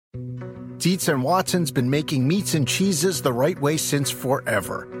Dietz and Watson's been making meats and cheeses the right way since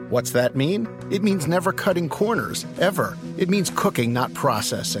forever. What's that mean? It means never cutting corners, ever. It means cooking, not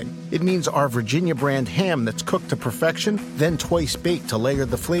processing. It means our Virginia brand ham that's cooked to perfection, then twice baked to layer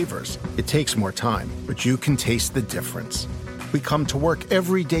the flavors. It takes more time, but you can taste the difference. We come to work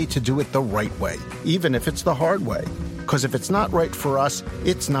every day to do it the right way, even if it's the hard way. Because if it's not right for us,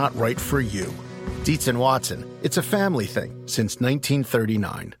 it's not right for you. Dietz and Watson, it's a family thing since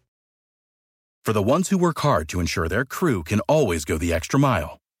 1939. For the ones who work hard to ensure their crew can always go the extra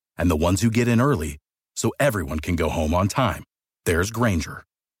mile, and the ones who get in early so everyone can go home on time, there's Grainger,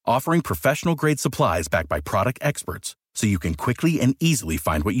 offering professional-grade supplies backed by product experts so you can quickly and easily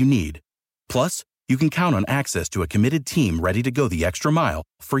find what you need. Plus, you can count on access to a committed team ready to go the extra mile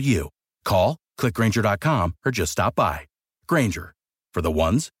for you. Call, click Grainger.com, or just stop by. Grainger, for the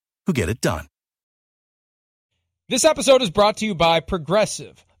ones who get it done. This episode is brought to you by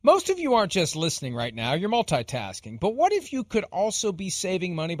Progressive. Most of you aren't just listening right now, you're multitasking. But what if you could also be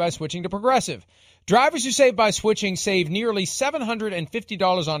saving money by switching to Progressive? Drivers who save by switching save nearly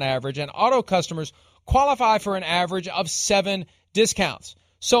 $750 on average, and auto customers qualify for an average of 7 discounts.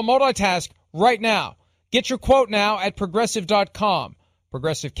 So multitask right now. Get your quote now at Progressive.com.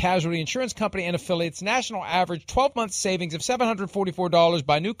 Progressive Casualty Insurance Company and affiliates, national average 12-month savings of $744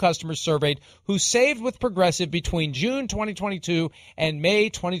 by new customers surveyed who saved with Progressive between June 2022 and May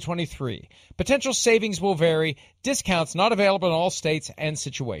 2023. Potential savings will vary. Discounts not available in all states and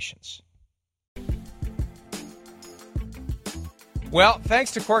situations. Well,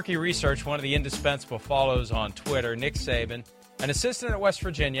 thanks to Quirky Research, one of the indispensable follows on Twitter, Nick Saban, an assistant at West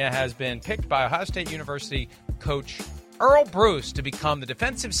Virginia, has been picked by Ohio State University coach Earl Bruce to become the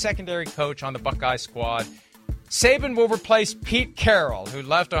defensive secondary coach on the Buckeye squad. Saban will replace Pete Carroll, who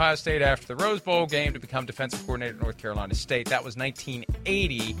left Ohio State after the Rose Bowl game to become defensive coordinator at North Carolina State. That was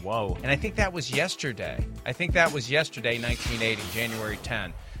 1980. Whoa. And I think that was yesterday. 1980, January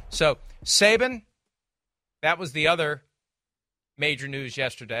 10. So Saban, that was the other major news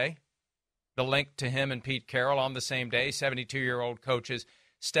yesterday. The link to him and Pete Carroll on the same day, 72-year-old coaches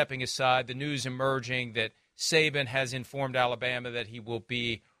stepping aside. The news emerging that Saban has informed Alabama that he will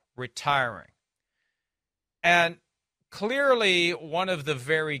be retiring. And clearly one of the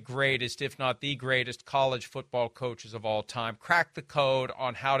very greatest, if not the greatest, college football coaches of all time cracked the code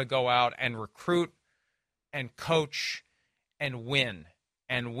on how to go out and recruit and coach and win.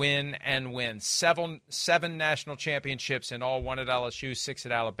 And win and win. Seven national championships in all, 1 at LSU, 6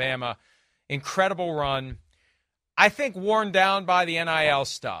 at Alabama. Incredible run. I think worn down by the NIL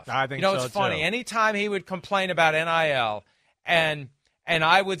stuff. I think so, it's funny. too. Anytime he would complain about NIL, and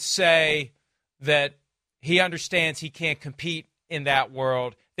I would say that he understands he can't compete in that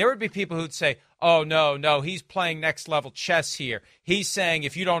world, there would be people who'd say, oh, no, he's playing next-level chess here. He's saying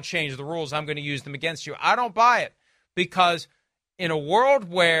if you don't change the rules, I'm going to use them against you. I don't buy it, because in a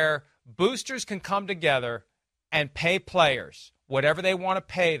world where boosters can come together and pay players whatever they want to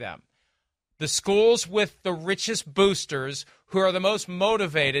pay them, the schools with the richest boosters who are the most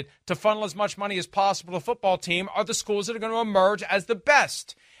motivated to funnel as much money as possible to the football team are the schools that are going to emerge as the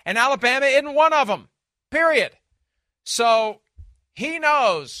best. And Alabama isn't one of them, period. So he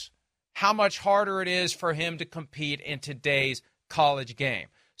knows how much harder it is for him to compete in today's college game.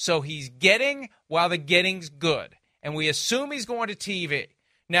 So he's getting while the getting's good. And we assume he's going to TV.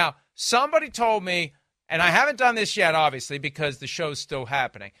 Now, somebody told me, and I haven't done this yet, obviously, because the show's still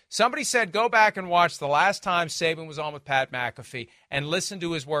happening. Somebody said go back and watch the last time Saban was on with Pat McAfee and listen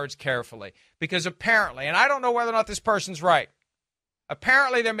to his words carefully. Because apparently, and I don't know whether or not this person's right,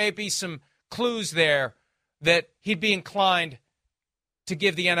 apparently there may be some clues there that he'd be inclined to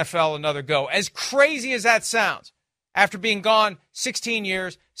give the NFL another go. As crazy as that sounds, after being gone 16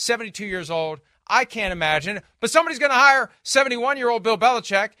 years, 72 years old, I can't imagine. But somebody's going to hire 71-year-old Bill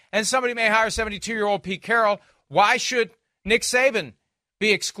Belichick, and somebody may hire 72-year-old Pete Carroll. Why should Nick Saban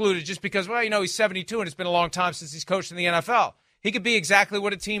be excluded just because, he's 72 and it's been a long time since he's coached in the NFL? He could be exactly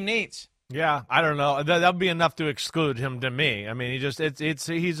what a team needs. Yeah, I don't know. That'd be enough to exclude him to me. I mean,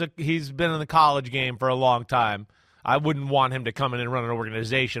 he's been in the college game for a long time. I wouldn't want him to come in and run an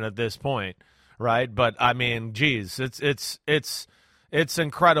organization at this point, right? But I mean, geez, it's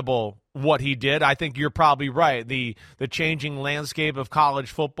incredible what he did. I think you're probably right. The changing landscape of college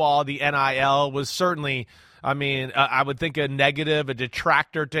football, the NIL was certainly, I would think a negative, a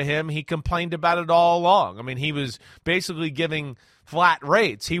detractor to him. He complained about it all along. I mean, he was basically giving flat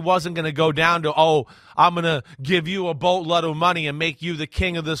rates. He wasn't going to go down to, I'm going to give you a boatload of money and make you the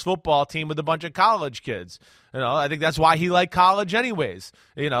king of this football team with a bunch of college kids. I think that's why he liked college anyways.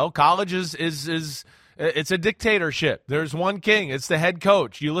 College is It's a dictatorship. There's one king. It's the head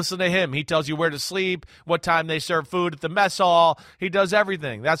coach. You listen to him. He tells you where to sleep, what time they serve food at the mess hall. He does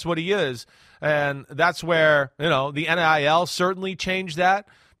everything. That's what he is. And that's where, the NIL certainly changed that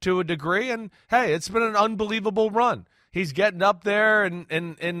to a degree. And, hey, it's been an unbelievable run. He's getting up there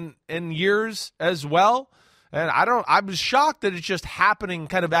in years as well. And I was shocked that it's just happening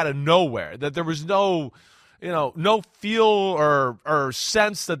kind of out of nowhere, that there was no feel or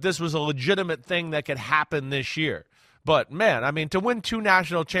sense that this was a legitimate thing that could happen this year. But, man, I mean, to win 2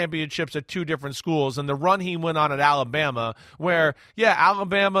 national championships at 2 different schools and the run he went on at Alabama where,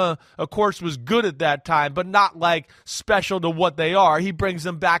 Alabama, of course, was good at that time, but not, special to what they are. He brings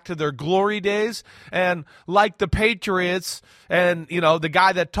them back to their glory days. And like the Patriots and, the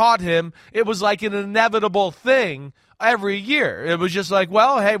guy that taught him, it was like an inevitable thing every year. It was just like,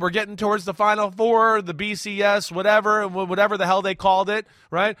 well, hey, we're getting towards the Final Four, the BCS, whatever the hell they called it,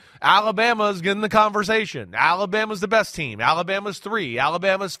 right? Alabama's getting the conversation. Alabama's the best team. Alabama's 3.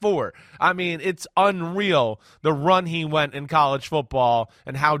 Alabama's 4. I mean, it's unreal the run he went in college football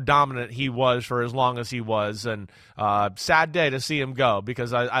and how dominant he was for as long as he was. And sad day to see him go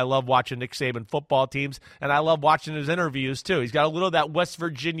because I love watching Nick Saban football teams, and I love watching his interviews too. He's got a little of that West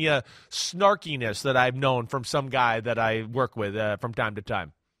Virginia snarkiness that I've known from some guy that I work with from time to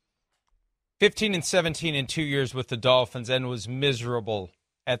time. 15-17 in 2 years with the Dolphins and was miserable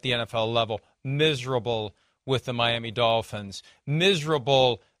at the NFL level, miserable with the Miami Dolphins,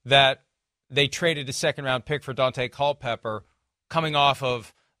 miserable that they traded a second-round pick for Dante Culpepper coming off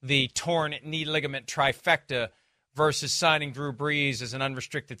of the torn knee ligament trifecta versus signing Drew Brees as an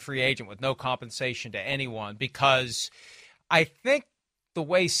unrestricted free agent with no compensation to anyone, because I think the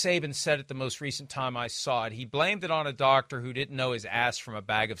way Saban said it the most recent time I saw it, he blamed it on a doctor who didn't know his ass from a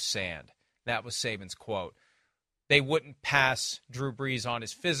bag of sand. That was Saban's quote. They wouldn't pass Drew Brees on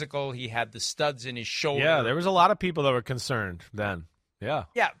his physical. He had the studs in his shoulder. Yeah, there was a lot of people that were concerned then. Yeah.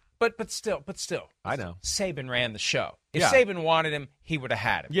 Yeah, but still. I know. Saban ran the show. If Saban wanted him, he would have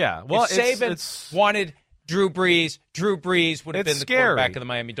had him. Yeah. Well, if Saban wanted Drew Brees would have been the quarterback of the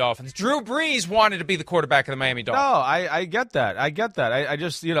Miami Dolphins. Drew Brees wanted to be the quarterback of the Miami Dolphins. No, I get that. I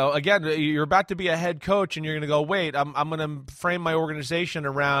just, again, you're about to be a head coach and you're going to go, wait, I'm going to frame my organization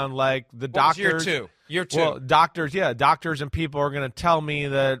around the doctors. Year two. Well, doctors and people are going to tell me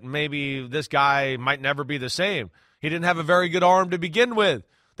that maybe this guy might never be the same. He didn't have a very good arm to begin with.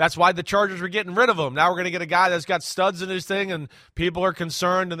 That's why the Chargers were getting rid of him. Now we're going to get a guy that's got studs in his thing, and people are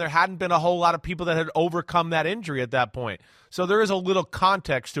concerned, and there hadn't been a whole lot of people that had overcome that injury at that point. So there is a little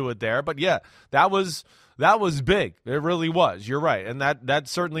context to it there. But, that was big. It really was. You're right. And that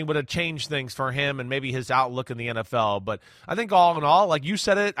certainly would have changed things for him and maybe his outlook in the NFL. But I think all in all, like you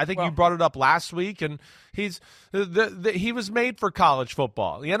said it, I think you brought it up last week, and he was made for college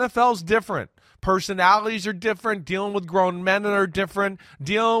football. The NFL's different. Personalities are different. Dealing with grown men are different.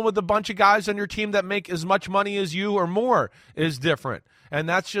 Dealing with a bunch of guys on your team that make as much money as you or more is different. And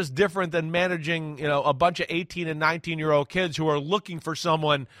that's just different than managing, a bunch of 18 and 19-year-old kids who are looking for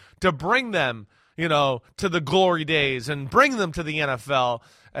someone to bring them, to the glory days and bring them to the NFL.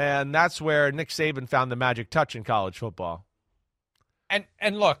 And that's where Nick Saban found the magic touch in college football.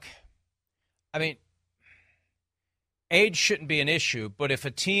 And look, I mean, age shouldn't be an issue, but if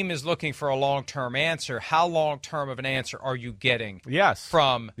a team is looking for a long-term answer, how long-term of an answer are you getting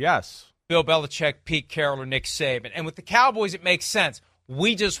from Bill Belichick, Pete Carroll, or Nick Saban? And with the Cowboys, it makes sense.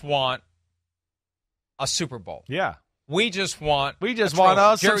 We just want a Super Bowl. Yeah. We just want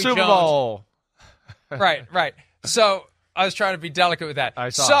us a Super Bowl. Right. So I was trying to be delicate with that.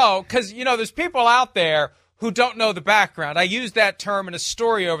 Because, there's people out there who don't know the background. I used that term in a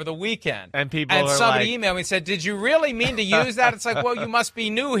story over the weekend. And somebody emailed me and said, did you really mean to use that? It's like, well, you must be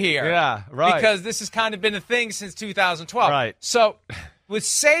new here. Yeah, right. Because this has kind of been a thing since 2012. Right. So with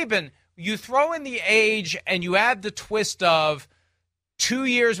Saban, you throw in the age and you add the twist of 2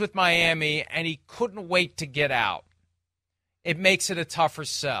 years with Miami and he couldn't wait to get out. It makes it a tougher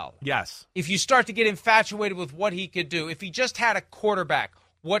sell. Yes. If you start to get infatuated with what he could do, if he just had a quarterback,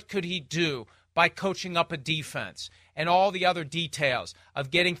 what could he do by coaching up a defense and all the other details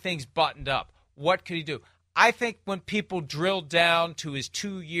of getting things buttoned up? What could he do? I think when people drill down to his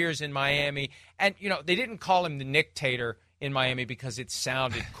 2 years in Miami, and, they didn't call him the Nick-tator in Miami because it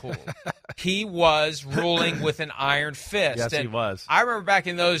sounded cool. He was ruling with an iron fist. Yes, he was. I remember back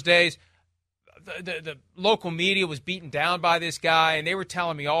in those days, the local media was beaten down by this guy, and they were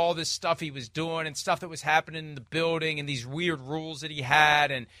telling me all this stuff he was doing and stuff that was happening in the building and these weird rules that he had.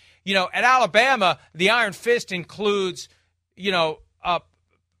 And, at Alabama, the iron fist includes,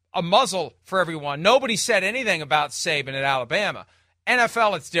 a muzzle for everyone. Nobody said anything about Saban at Alabama.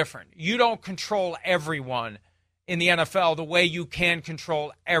 NFL, it's different. You don't control everyone in the NFL the way you can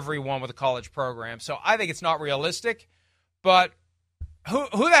control everyone with a college program. So I think it's not realistic, but who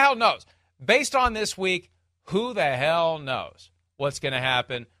the hell knows? Based on this week, who the hell knows what's going to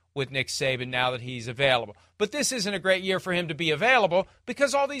happen with Nick Saban now that he's available. But this isn't a great year for him to be available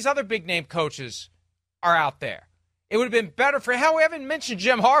because all these other big-name coaches are out there. It would have been better for hell. We haven't mentioned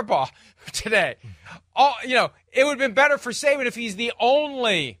Jim Harbaugh today. It would have been better for Saban if he's the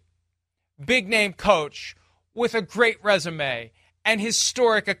only big-name coach with a great resume and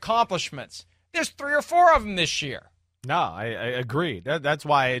historic accomplishments. There's 3 or 4 of them this year. No, I agree. That's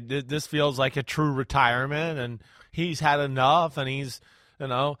why this feels like a true retirement, and he's had enough, and he's,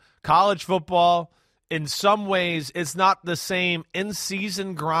 college football, in some ways, it's not the same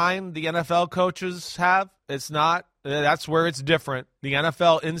in-season grind the NFL coaches have. It's not. That's where it's different. The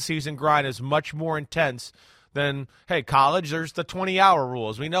NFL in-season grind is much more intense than, hey, college, there's the 20-hour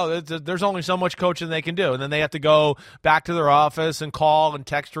rules. We know that there's only so much coaching they can do, and then they have to go back to their office and call and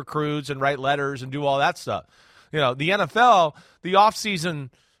text recruits and write letters and do all that stuff. The NFL, the offseason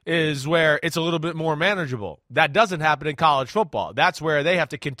is where it's a little bit more manageable. That doesn't happen in college football. That's where they have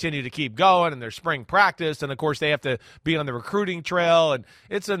to continue to keep going, and their spring practice, and of course they have to be on the recruiting trail, and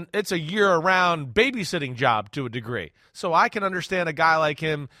it's a year-round babysitting job to a degree. So I can understand a guy like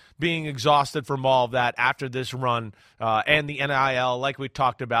him being exhausted from all of that after this run and the NIL, like we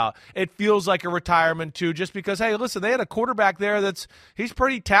talked about. It feels like a retirement too, just because, hey, listen, they had a quarterback there he's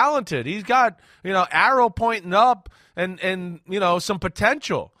pretty talented. He's got arrow pointing up and some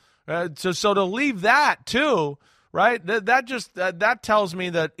potential. So to leave that too, right? That tells me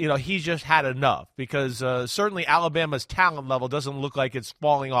that he's just had enough, because certainly Alabama's talent level doesn't look like it's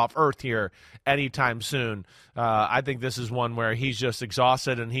falling off earth here anytime soon. I think this is one where he's just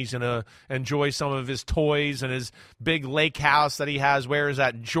exhausted, and he's going to enjoy some of his toys and his big lake house that he has. Where is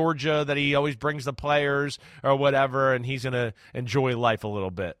that? Georgia, that he always brings the players or whatever, and he's going to enjoy life a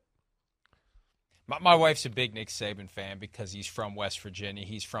little bit. My wife's a big Nick Saban fan because he's from West Virginia.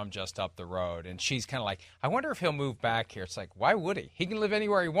 He's from just up the road. And she's kind of like, I wonder if he'll move back here. It's like, why would he? He can live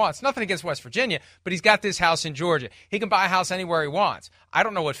anywhere he wants. Nothing against West Virginia, but he's got this house in Georgia. He can buy a house anywhere he wants. I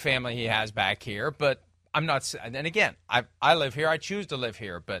don't know what family he has back here, but I'm not. And again, I live here. I choose to live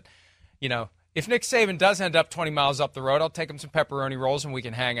here. But, if Nick Saban does end up 20 miles up the road, I'll take him some pepperoni rolls and we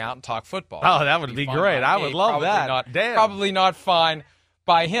can hang out and talk football. Oh, that would be great. I would love that. Damn. Probably not fine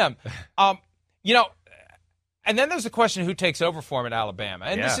by him. And then there's the question who takes over for him at Alabama.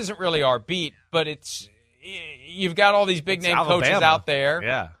 And this isn't really our beat, but you've got all these big-name coaches out there.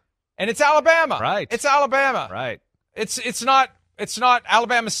 Yeah. And it's Alabama. Right. It's Alabama. Right. It's not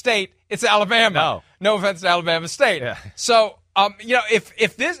Alabama State, it's Alabama. No offense to Alabama State. Yeah. So,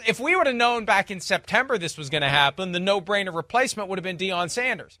 if we would have known back in September this was going to happen, the no-brainer replacement would have been Deion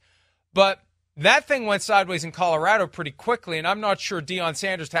Sanders. But that thing went sideways in Colorado pretty quickly, and I'm not sure Deion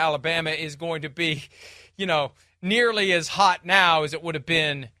Sanders to Alabama is going to be, nearly as hot now as it would have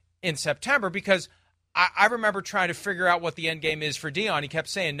been in September, because I remember trying to figure out what the end game is for Deion. He kept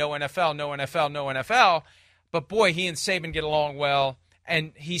saying no NFL, no NFL, no NFL. But, boy, he and Saban get along well,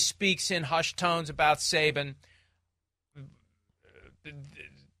 and he speaks in hushed tones about Saban.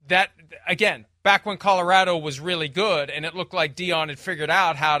 That, again, back when Colorado was really good and it looked like Deion had figured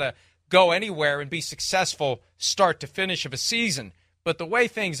out how to go anywhere and be successful start to finish of a season. But the way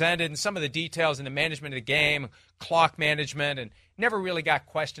things ended and some of the details in the management of the game, clock management, and never really got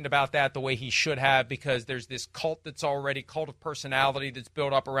questioned about that the way he should have, because there's this cult of personality that's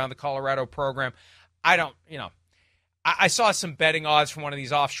built up around the Colorado program. I saw some betting odds from one of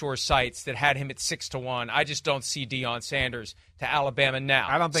these offshore sites that had him at 6-1. I just don't see Deion Sanders to Alabama now.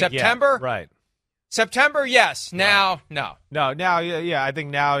 I don't think September, right. September, yes. Now, no. No, now, yeah. I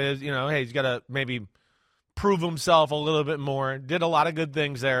think now is, hey, he's got to maybe prove himself a little bit more. Did a lot of good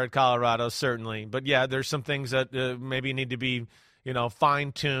things there at Colorado, certainly. But, yeah, there's some things that maybe need to be,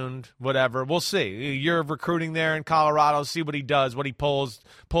 fine-tuned, whatever. We'll see. A year of recruiting there in Colorado, see what he does, what he pulls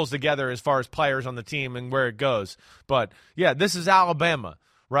together as far as players on the team and where it goes. But, yeah, this is Alabama,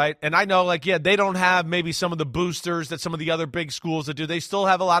 right? And I know, they don't have maybe some of the boosters that some of the other big schools that do. They still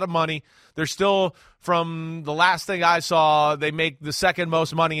have a lot of money. They're still, from the last thing I saw, they make the second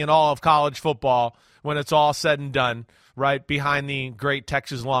most money in all of college football when it's all said and done, right, behind the great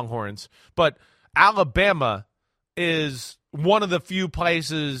Texas Longhorns. But Alabama is one of the few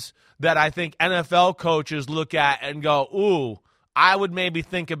places that I think NFL coaches look at and go, ooh, I would maybe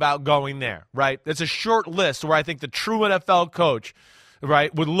think about going there, right? It's a short list where I think the true NFL coach,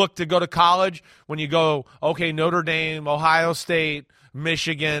 right, would look to go to college when you go, okay, Notre Dame, Ohio State,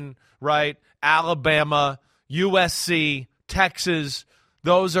 Michigan, right, Alabama, USC, Texas,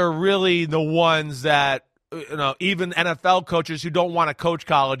 those are really the ones that, even NFL coaches who don't want to coach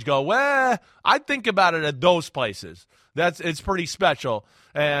college go, well, I'd think about it at those places. It's pretty special.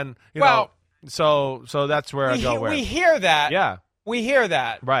 And, so that's where I go. We hear that. Yeah. We hear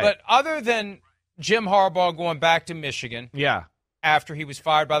that. Right. But other than Jim Harbaugh going back to Michigan after he was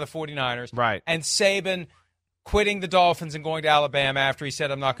fired by the 49ers, right, and Saban quitting the Dolphins and going to Alabama after he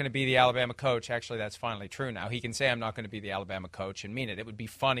said, I'm not going to be the Alabama coach. Actually, that's finally true now. He can say, I'm not going to be the Alabama coach and mean it. It would be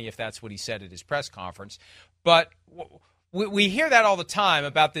funny if that's what he said at his press conference. But we hear that all the time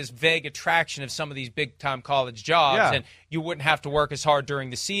about this vague attraction of some of these big-time college jobs, and you wouldn't have to work as hard during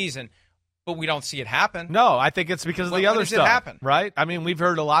the season. But we don't see it happen. No, I think it's because of the other stuff. It happen? Right? I mean, we've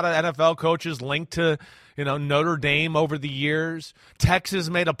heard a lot of NFL coaches linked to, Notre Dame over the years. Texas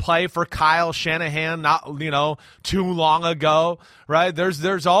made a play for Kyle Shanahan not, too long ago, right?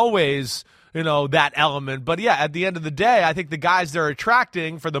 There's always, that element. But, yeah, at the end of the day, I think the guys they're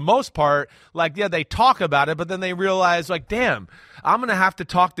attracting, for the most part, they talk about it, but then they realize, damn, I'm going to have to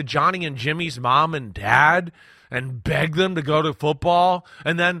talk to Johnny and Jimmy's mom and dad and beg them to go to football.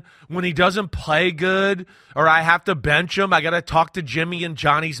 And then when he doesn't play good or I have to bench him, I got to talk to Jimmy and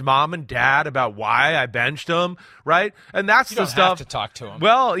Johnny's mom and dad about why I benched him, right? And that's the stuff. You don't have to talk to him.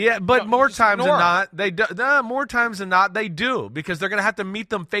 Well, yeah, but more times than not, they do. More times than not, they do, because they're going to have to meet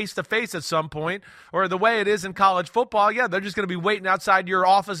them face-to-face at some point. Or the way it is in college football, they're just going to be waiting outside your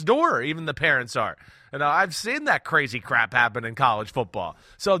office door, even the parents are. And I've seen that crazy crap happen in college football.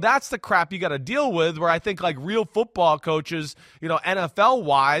 So that's the crap you got to deal with, where I think real football coaches,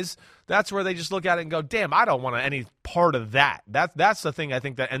 NFL-wise, that's where they just look at it and go, damn, I don't want any part of that. That's the thing I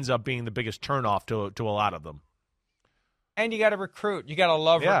think that ends up being the biggest turnoff to a lot of them. And you got to recruit. You got to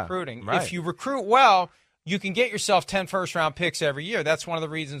love recruiting. Right. If you recruit well, you can get yourself 10 first-round picks every year. That's one of the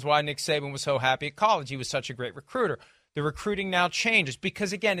reasons why Nick Saban was so happy at college. He was such a great recruiter. The recruiting now changes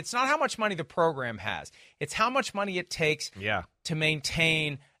because, again, it's not how much money the program has. It's how much money it takes to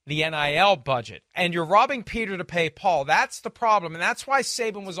maintain the NIL budget. And you're robbing Peter to pay Paul. That's the problem. And that's why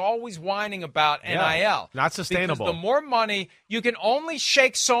Saban was always whining about NIL. Not sustainable. Because the more money, you can only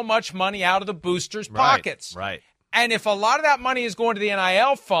shake so much money out of the boosters' pockets. Right. And if a lot of that money is going to the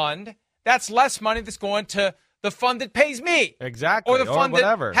NIL fund, that's less money that's going to the fund that pays me. Exactly. Or the fund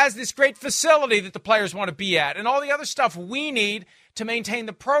whatever. that has this great facility that the players want to be at and all the other stuff we need to maintain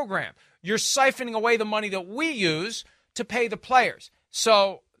the program. You're siphoning away the money that we use to pay the players.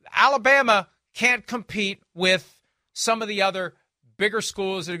 So Alabama can't compete with some of the other bigger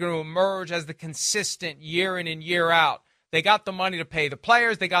schools that are going to emerge as the consistent year in and year out. They got the money to pay the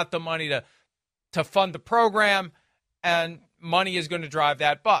players. They got the money to fund the program, and money is going to drive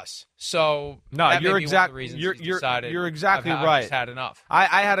that bus. So you're exactly I've right. just had enough.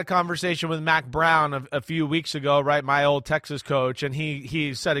 I had a conversation with Mac Brown a few weeks ago, right? My old Texas coach, and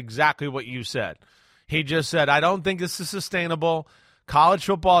he said exactly what you said. He just said, I don't think this is sustainable. College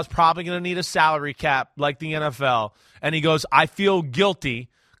football is probably going to need a salary cap like the NFL. And he goes, I feel guilty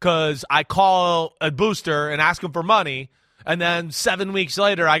because I call a booster and ask him for money, and then 7 weeks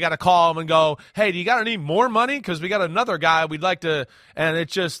later, I got to call him and go, hey, do you got any more money? Because we got another guy we'd like to, and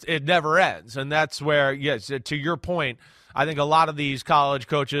it never ends. And that's where, yes, to your point, I think a lot of these college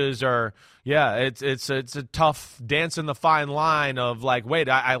coaches are, it's a tough dance in the fine line of wait,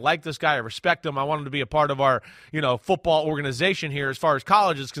 I like this guy, I respect him, I want him to be a part of our, football organization here as far as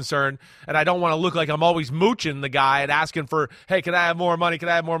college is concerned, and I don't want to look like I'm always mooching the guy and asking for, hey, can I have more money? Can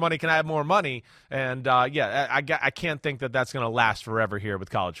I have more money? Can I have more money? And I can't think that that's going to last forever here with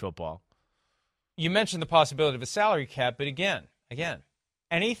college football. You mentioned the possibility of a salary cap, but again,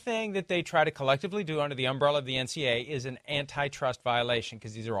 anything that they try to collectively do under the umbrella of the NCAA is an antitrust violation,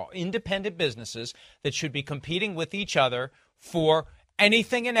 because these are all independent businesses that should be competing with each other for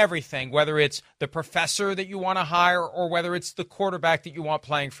anything and everything, whether it's the professor that you want to hire or whether it's the quarterback that you want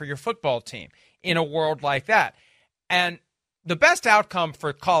playing for your football team in a world like that. And the best outcome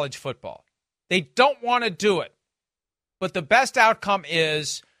for college football, they don't want to do it, but the best outcome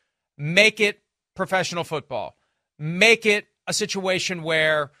is make it professional football. Make it a situation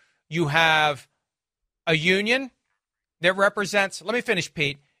where you have a union that represents, let me finish,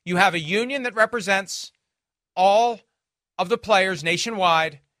 Pete. You have a union that represents all of the players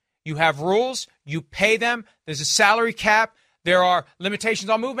nationwide. You have rules. You pay them. There's a salary cap. There are limitations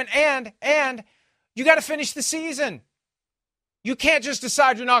on movement. And you got to finish the season. You can't just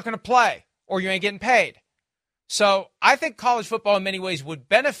decide you're not going to play or you ain't getting paid. So I think college football in many ways would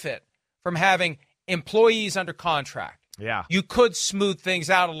benefit from having employees under contract. Yeah. You could smooth things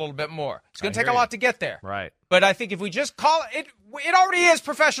out a little bit more. It's going to take a lot to get there. Right. But I think if we just call it already is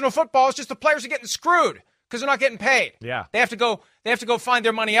professional football. It's just the players are getting screwed because they're not getting paid. Yeah. They have to go find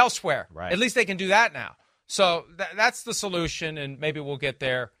their money elsewhere. Right. At least they can do that now. So that's the solution, and maybe we'll get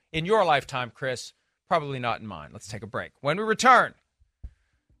there in your lifetime, Chris. Probably not in mine. Let's take a break. When we return,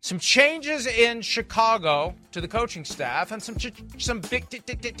 some changes in Chicago to the coaching staff and some big,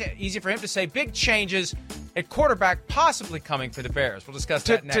 easy for him to say, big changes at quarterback possibly coming for the Bears. We'll discuss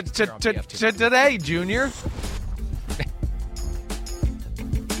that next. Today, Junior.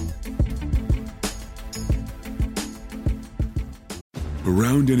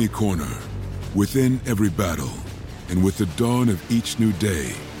 Around any corner, within every battle, and with the dawn of each new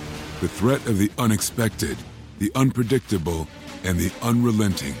day, the threat of the unexpected, the unpredictable, and the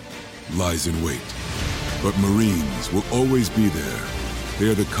unrelenting lies in wait. But Marines will always be there. They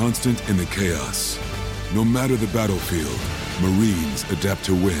are the constant in the chaos. No matter the battlefield, Marines adapt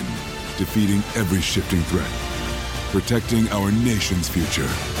to win, defeating every shifting threat, protecting our nation's future.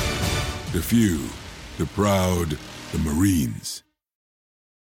 The few, the proud, the Marines.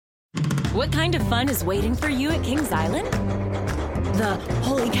 What kind of fun is waiting for you at Kings Island? The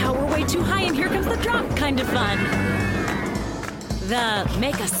holy cow, we're way too high and here comes the drop kind of fun. The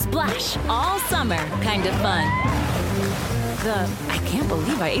make a splash all summer kind of fun. The I can't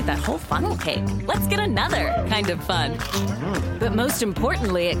believe I ate that whole funnel cake. Let's get another kind of fun. But most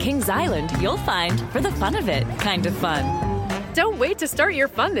importantly, at Kings Island, you'll find for the fun of it kind of fun. Don't wait to start your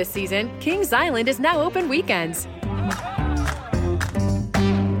fun this season. Kings Island is now open weekends.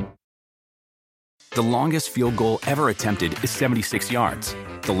 The longest field goal ever attempted is 76 yards.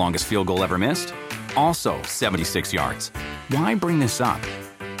 The longest field goal ever missed? Also 76 yards. Why bring this up?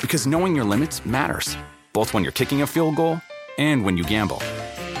 Because knowing your limits matters, both when you're kicking a field goal and when you gamble.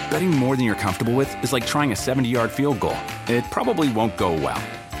 Betting more than you're comfortable with is like trying a 70-yard field goal. It probably won't go well.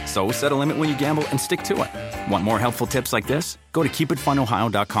 So set a limit when you gamble and stick to it. Want more helpful tips like this? Go to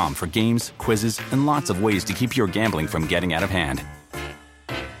keepitfunohio.com for games, quizzes, and lots of ways to keep your gambling from getting out of hand.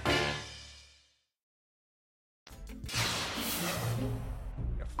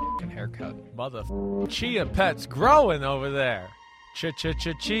 Haircut. Mother chia pets growing over there.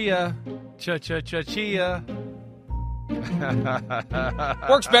 Chia.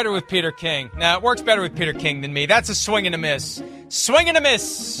 Works better with Peter King. Now, it works better with Peter King than me. That's a swing and a miss. Swing and a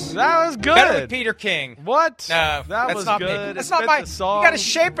miss. That was good. Better with Peter King. What? No, that was not good. Me. That's not my. You got to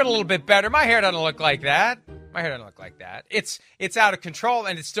shape it a little bit better. My hair doesn't look like that. It's out of control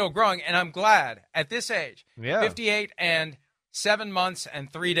and it's still growing. And I'm glad at this age, 58 and 7 months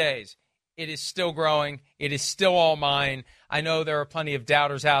and 3 days, it is still growing. It is still all mine. I know there are plenty of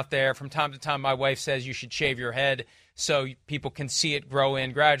doubters out there. From time to time, my wife says you should shave your head so people can see it grow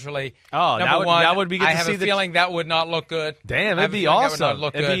in gradually. Oh, that would be good to see. I have a feeling that would not look good. Damn, it'd be awesome.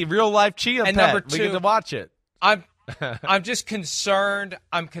 It'd be real life chia and pet. Number two, we get to watch it. I'm just concerned.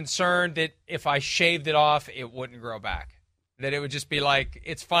 I'm concerned that if I shaved it off, it wouldn't grow back. That it would just be like,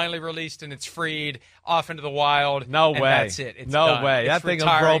 it's finally released and it's freed off into the wild. No way. That's it. It's no done. way. It's that thing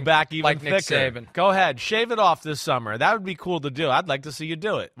will grow back even like thicker. Nick Saban. Go ahead. Shave it off this summer. That would be cool to do. I'd like to see you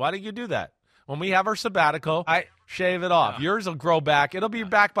do it. Why don't you do that? When we have our sabbatical, shave it off. Yours will grow back. It'll be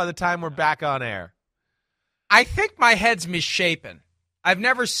back by the time we're back on air. I think my head's misshapen. I've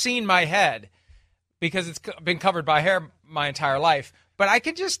never seen my head because it's been covered by hair my entire life. But I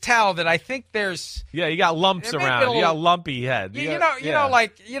can just tell that I think there's you got lumps around. You got a lumpy head. I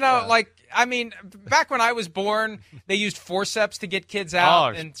mean, back when I was born, they used forceps to get kids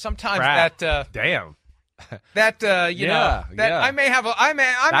out, and sometimes crap. that damn. I may have a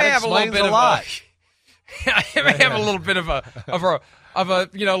little bit of a I may have a little bit of a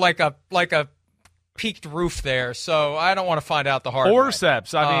like a peaked roof there, so I don't want to find out the hard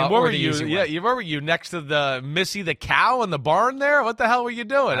forceps. way. I mean, where were you? Yeah, where were you next to the Missy the cow in the barn there? What the hell were you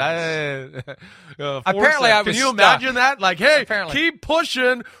doing? Apparently, I was. Can you imagine that? Like, hey, keep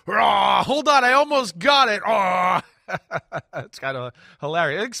pushing. Hold on, I almost got it. It's kind of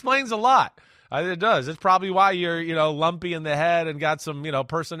hilarious. It explains a lot. It does. It's probably why you're, lumpy in the head and got some,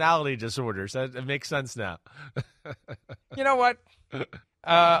 personality disorders. It makes sense now. You know what?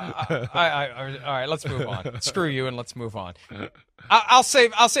 All right, let's move on. Screw you, and let's move on. I'll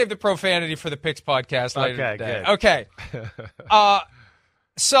save the profanity for the Picks podcast later today. Good. Okay.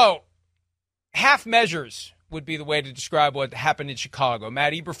 So half measures would be the way to describe what happened in Chicago.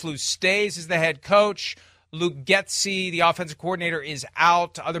 Matt Eberflus stays as the head coach. Luke Getsy, the offensive coordinator, is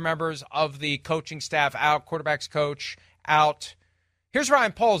out. Other members of the coaching staff out. Quarterback's coach out. Here's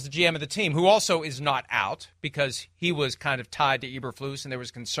Ryan Poles, the GM of the team, who also is not out because he was kind of tied to Eberflus, and there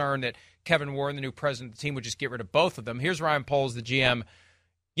was concern that Kevin Warren, the new president of the team, would just get rid of both of them. Here's Ryan Poles, the GM,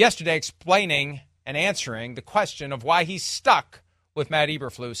 yesterday explaining and answering the question of why he's stuck with Matt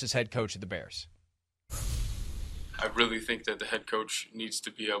Eberflus as head coach of the Bears. I really think that the head coach needs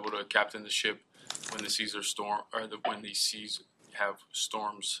to be able to captain the ship when the seas are when the seas have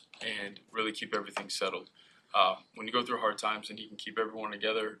storms, and really keep everything settled. When you go through hard times and he can keep everyone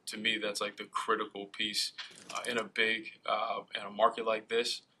together, to me, that's like the critical piece in a market like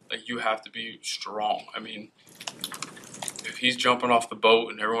this. Like, you have to be strong. I mean, if he's jumping off the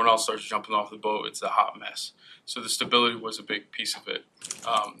boat and everyone else starts jumping off the boat, it's a hot mess. So the stability was a big piece of it.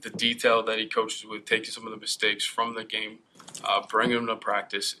 The detail that he coaches with, taking some of the mistakes from the game, bringing them to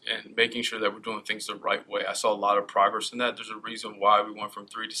practice, and making sure that we're doing things the right way. I saw a lot of progress in that. There's a reason why we went from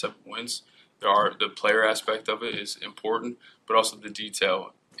 3 to 7 wins. The player aspect of it is important, but also the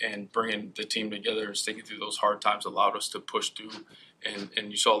detail and bringing the team together and sticking through those hard times allowed us to push through.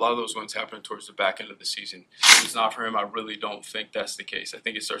 And you saw a lot of those wins happening towards the back end of the season. If it's not for him, I really don't think that's the case. I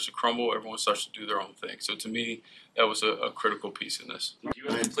think it starts to crumble. Everyone starts to do their own thing. So to me, that was a critical piece in this. Do you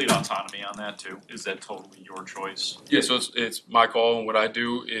have complete autonomy on that too? Is that totally your choice? Yeah, so it's my call, and what I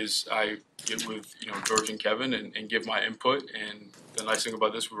do is I get with George and Kevin and give my input. And the nice thing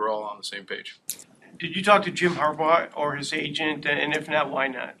about this, we were all on the same page. Did you talk to Jim Harbaugh or his agent? And if not, why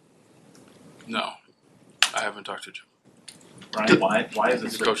not? No, I haven't talked to Jim. Brian, why is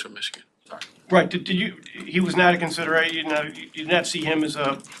this the coach of Michigan? Sorry. Right. Did you? He was not a consideration. You did not see him as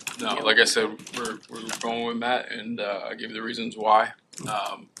a. No, like I said, we're going with Matt, and I gave the reasons why.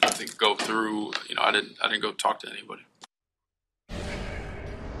 I think go through. I didn't go talk to anybody.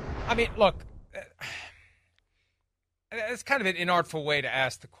 I mean, look, it's kind of an inartful way to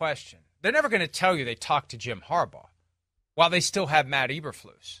ask the question. They're never going to tell you they talked to Jim Harbaugh while they still have Matt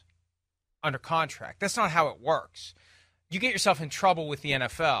Eberflus under contract. That's not how it works. You get yourself in trouble with the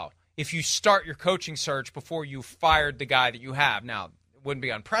NFL if you start your coaching search before you've fired the guy that you have. Now, it wouldn't be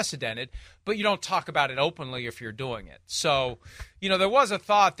unprecedented, but you don't talk about it openly if you're doing it. So, there was a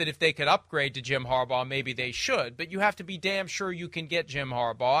thought that if they could upgrade to Jim Harbaugh, maybe they should, but you have to be damn sure you can get Jim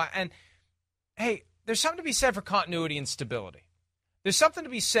Harbaugh. And, hey, there's something to be said for continuity and stability. There's something to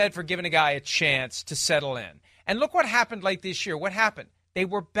be said for giving a guy a chance to settle in. And look what happened late this year. What happened? They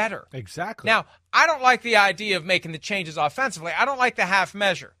were better. Exactly. Now, I don't like the idea of making the changes offensively. I don't like the half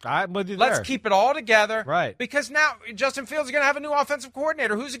measure. I'm with you Let's there. keep it all together. Right. Because now Justin Fields is going to have a new offensive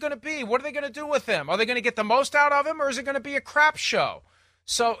coordinator. Who's it going to be? What are they going to do with him? Are they going to get the most out of him, or is it going to be a crap show?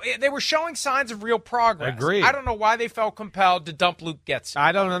 So they were showing signs of real progress. Agreed. I don't know why they felt compelled to dump Luke Getson.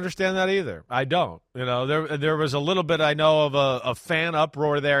 I don't understand that either. I don't. There was a little bit, I know, of a fan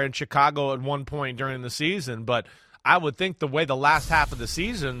uproar there in Chicago at one point during the season, but I would think the way the last half of the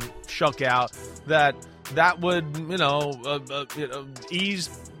season shook out, that would,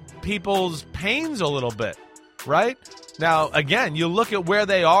 ease people's pains a little bit, right? Now, again, you look at where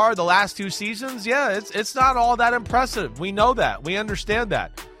they are the last 2 seasons, yeah, it's not all that impressive. We know that. We understand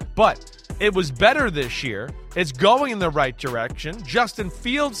that. But it was better this year. It's going in the right direction. Justin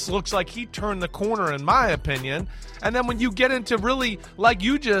Fields looks like he turned the corner, in my opinion. And then when you get into really, like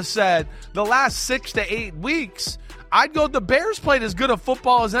you just said, the last 6 to 8 weeks, I'd go the Bears played as good a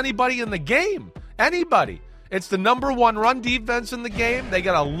football as anybody in the game. Anybody. It's the number 1 run defense in the game. They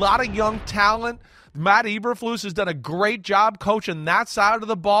got a lot of young talent. Matt Eberflus has done a great job coaching that side of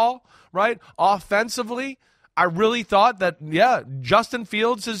the ball, right? Offensively, I really thought that, Justin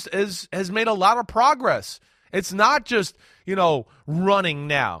Fields has made a lot of progress. It's not just, running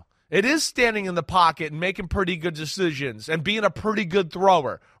now. It is standing in the pocket and making pretty good decisions and being a pretty good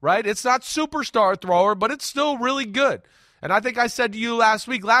thrower, right? It's not superstar thrower, but it's still really good. And I think I said to you last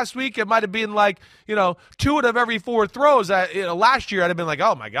week it might have been like, 2 out of every 4 throws. Last year I'd have been like,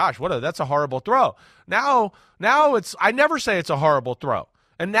 oh my gosh, that's a horrible throw. Now I never say it's a horrible throw.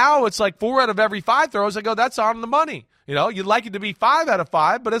 And now it's like 4 out of every 5 throws, I go, that's on the money. You'd like it to be 5 out of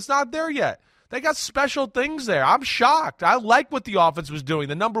 5, but it's not there yet. They got special things there. I'm shocked. I like what the offense was doing.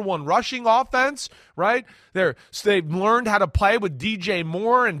 The number 1 rushing offense, right? They've learned how to play with DJ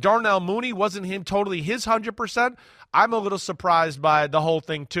Moore, and Darnell Mooney wasn't totally his 100%. I'm a little surprised by the whole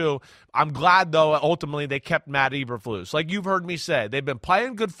thing, too. I'm glad, though, ultimately they kept Matt Eberflus. Like you've heard me say, they've been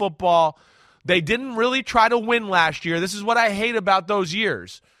playing good football. They didn't really try to win last year. This is what I hate about those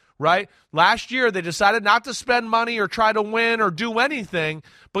years, right? Last year, they decided not to spend money or try to win or do anything,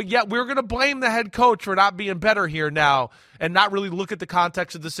 but yet we're going to blame the head coach for not being better here now and not really look at the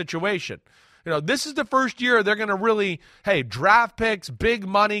context of the situation. This is the first year they're going to really, draft picks, big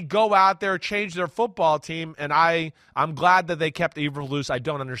money, go out there, change their football team, and I'm glad that they kept Eberflus. I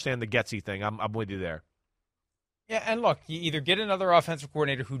don't understand the Getsy thing. I'm with you there. Yeah, and look, you either get another offensive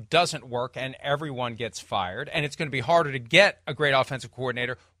coordinator who doesn't work and everyone gets fired, and it's going to be harder to get a great offensive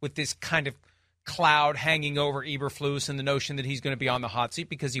coordinator with this kind of cloud hanging over Eberflus and the notion that he's going to be on the hot seat,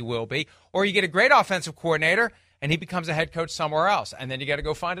 because he will be, or you get a great offensive coordinator and he becomes a head coach somewhere else. And then you got to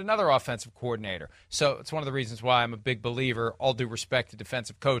go find another offensive coordinator. So it's one of the reasons why I'm a big believer, all due respect to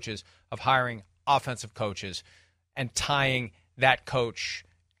defensive coaches, of hiring offensive coaches and tying that coach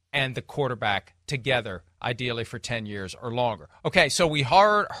and the quarterback together, ideally for 10 years or longer. Okay, so we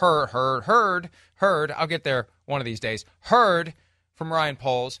heard, I'll get there one of these days, heard from Ryan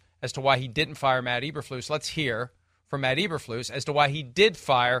Poles as to why he didn't fire Matt Eberflus. Let's hear from Matt Eberflus as to why he did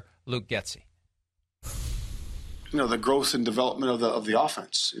fire Luke Getsy. The growth and development of the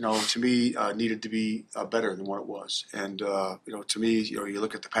offense, to me, needed to be better than what it was. And, to me, you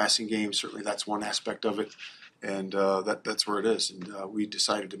look at the passing game, certainly that's one aspect of it. And that's where it is. And we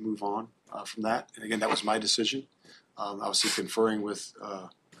decided to move on from that. And, again, that was my decision. Obviously conferring with,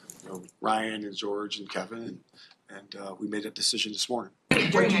 Ryan and George and Kevin. And we made a decision this morning.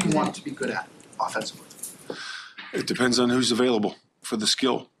 What do you want to be good at offensively? It depends on who's available for the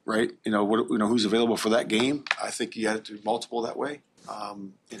skill, right? Who's available for that game. I think you have to do multiple that way,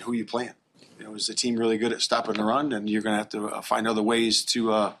 and who you playing. Is the team really good at stopping the run? And you're going to have to find other ways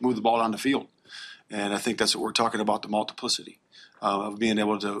to move the ball down the field. And I think that's what we're talking about, the multiplicity of being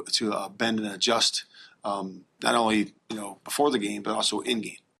able to bend and adjust, not only before the game but also in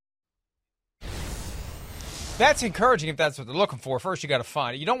game. That's encouraging if that's what they're looking for. First, you got to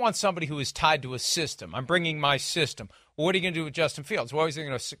find it. You don't want somebody who is tied to a system. I'm bringing my system. Well, what are you going to do with Justin Fields? Well, he's going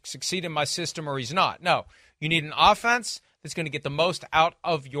to succeed in my system or he's not. No, you need an offense that's going to get the most out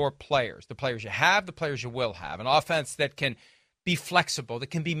of your players, the players you have, the players you will have, an offense that can be flexible, that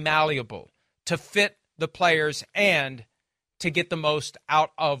can be malleable, to fit the players and to get the most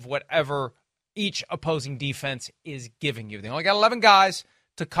out of whatever each opposing defense is giving you. They only got 11 guys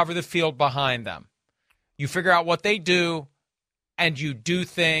to cover the field behind them. You figure out what they do, and you do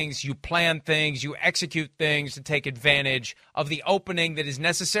things, you plan things, you execute things to take advantage of the opening that is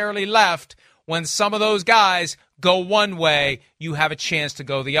necessarily left. When some of those guys go one way, you have a chance to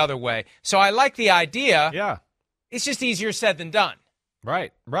go the other way. So I like the idea. Yeah. It's just easier said than done.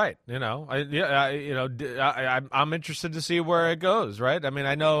 Right. I'm interested to see where it goes, right? I mean,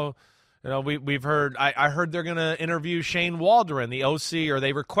 I know, we've heard, I heard they're going to interview Shane Waldron, the OC, or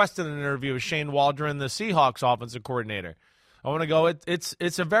they requested an interview with Shane Waldron, the Seahawks offensive coordinator. I want to go,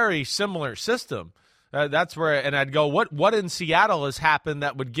 it's a very similar system. That's where, and I'd go, what in Seattle has happened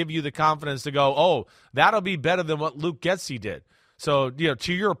that would give you the confidence to go, oh, that'll be better than what Luke Getsy did. So,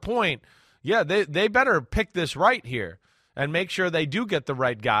 to your point, yeah, they better pick this right here and make sure they do get the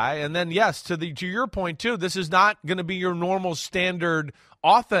right guy. And then, yes, to your point, too, this is not going to be your normal standard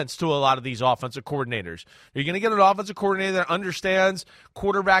offense to a lot of these offensive coordinators. You're going to get an offensive coordinator that understands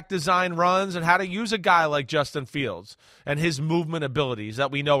quarterback design runs and how to use a guy like Justin Fields and his movement abilities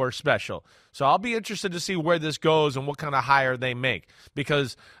that we know are special. So I'll be interested to see where this goes and what kind of hire they make,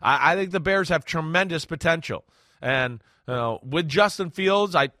 because I think the Bears have tremendous potential. And with Justin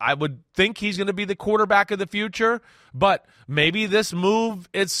Fields, I would think he's going to be the quarterback of the future, but maybe this move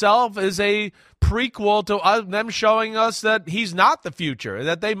itself is a prequel to them showing us that he's not the future,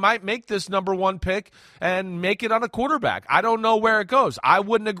 that they might make this number one pick and make it on a quarterback. I don't know where it goes. I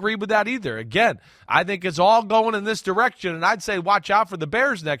wouldn't agree with that either. Again, I think it's all going in this direction, and I'd say watch out for the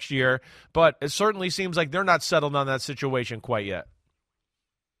Bears next year, but it certainly seems like they're not settled on that situation quite yet.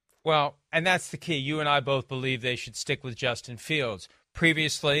 Well, and that's the key. You and I both believe they should stick with Justin Fields.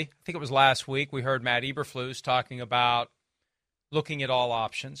 Previously, I think it was last week, we heard Matt Eberflus talking about looking at all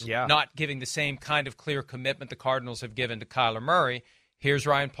options, not giving the same kind of clear commitment the Cardinals have given to Kyler Murray. Here's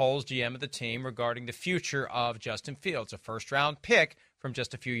Ryan Poles, GM of the team, regarding the future of Justin Fields, a first-round pick from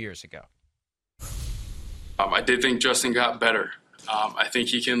just a few years ago. I did think Justin got better. I think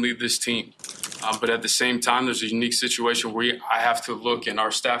he can lead this team. But at the same time, there's a unique situation where I have to look, and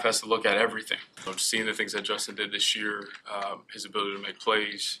our staff has to look at everything. Seeing the things that Justin did this year, his ability to make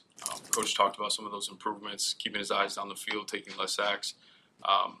plays. Coach talked about some of those improvements, keeping his eyes down the field, taking less sacks.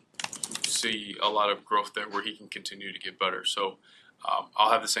 See a lot of growth there where he can continue to get better. So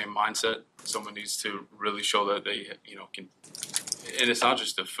I'll have the same mindset. Someone needs to really show that they, can. And it's not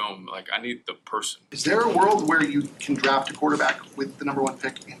just the film. I need the person. Is there a world where you can draft a quarterback with the number one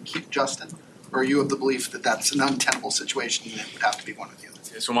pick and keep Justin? Or are you of the belief that that's an untenable situation and it would have to be one or the other?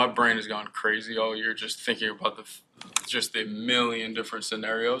 Yeah, so my brain has gone crazy all year just thinking about the million different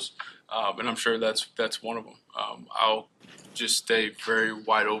scenarios. And I'm sure that's one of them. I'll just stay very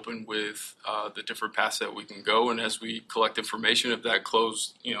wide open with the different paths that we can go. And as we collect information, if that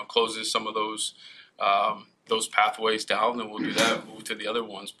closes some of those pathways down, then we'll do that, move to the other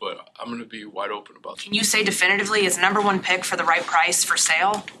ones. But I'm going to be wide open about that. Can you say definitively, is number one pick for the right price for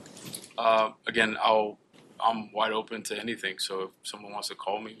sale? Again, I'm wide open to anything. So if someone wants to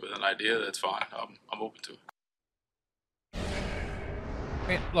call me with an idea, that's fine. I'm open to it.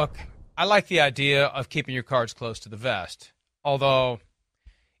 mean, look, I like the idea of keeping your cards close to the vest. Although,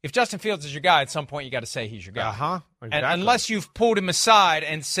 if Justin Fields is your guy, at some point you got to say he's your guy. Exactly. And unless you've pulled him aside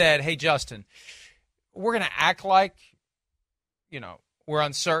and said, hey, Justin, we're going to act like, we're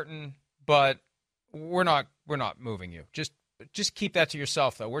uncertain, but we're not moving you. Just keep that to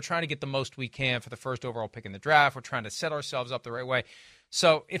yourself, though. We're trying to get the most we can for the first overall pick in the draft. We're trying to set ourselves up the right way.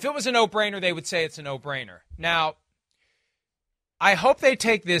 So if it was a no-brainer, they would say it's a no-brainer. Now, I hope they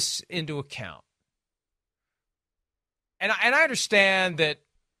take this into account. And I understand that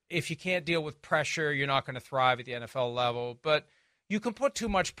if you can't deal with pressure, you're not going to thrive at the NFL level. But you can put too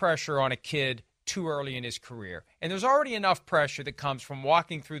much pressure on a kid too early in his career. And there's already enough pressure that comes from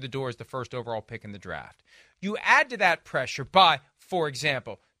walking through the door as the first overall pick in the draft. You add to that pressure by, for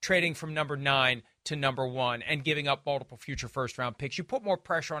example, trading from number 9 to number 1 and giving up multiple future first-round picks. You put more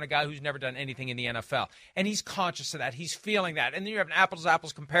pressure on a guy who's never done anything in the NFL. And he's conscious of that. He's feeling that. And then you have an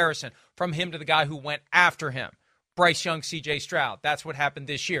apples-to-apples comparison from him to the guy who went after him. Bryce Young, C.J. Stroud. That's what happened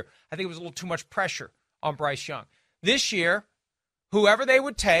this year. I think it was a little too much pressure on Bryce Young. This year, whoever they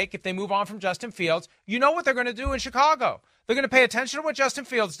would take, if they move on from Justin Fields, you know what they're going to do in Chicago. They're going to pay attention to what Justin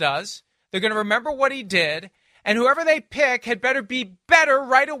Fields does. They're going to remember what he did. And whoever they pick had better be better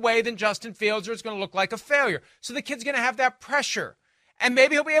right away than Justin Fields, or it's going to look like a failure. So the kid's going to have that pressure. And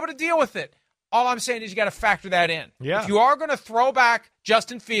maybe he'll be able to deal with it. All I'm saying is you got to factor that in. Yeah. If you are going to throw back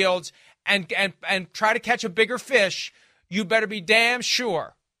Justin Fields and try to catch a bigger fish, you better be damn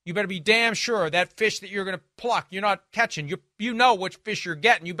sure. You better be damn sure that fish that you're going to pluck, you're not catching. You know which fish you're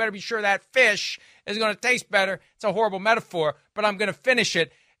getting. You better be sure that fish is going to taste better. It's a horrible metaphor, but I'm going to finish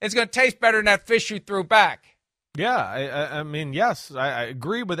it. It's going to taste better than that fish you threw back. Yeah, I mean, yes, I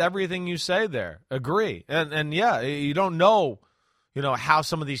agree with everything you say there. Agree. And yeah, you don't know, how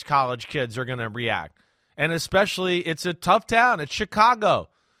some of these college kids are going to react. And especially, it's a tough town. It's Chicago.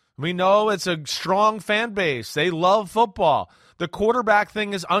 We know it's a strong fan base. They love football. The quarterback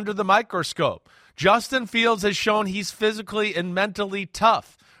thing is under the microscope. Justin Fields has shown he's physically and mentally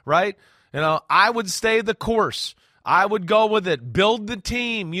tough, right? I would stay the course. I would go with it. Build the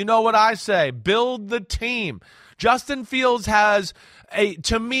team. You know what I say. Build the team. Justin Fields has,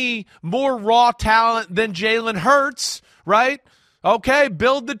 to me, more raw talent than Jalen Hurts, right? Okay,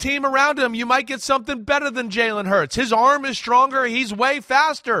 build the team around him. You might get something better than Jalen Hurts. His arm is stronger. He's way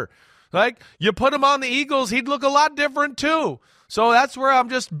faster. Like, you put him on the Eagles, he'd look a lot different too. So that's where I'm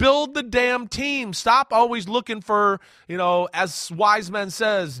just build the damn team. Stop always looking for, as Wiseman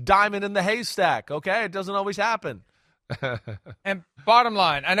says, diamond in the haystack. Okay, it doesn't always happen. And bottom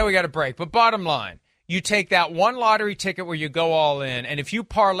line, I know we got a break, but bottom line, you take that one lottery ticket where you go all in, and if you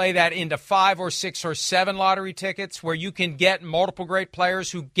parlay that into 5 or 6 or 7 lottery tickets where you can get multiple great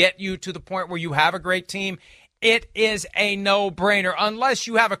players who get you to the point where you have a great team, it is a no-brainer, unless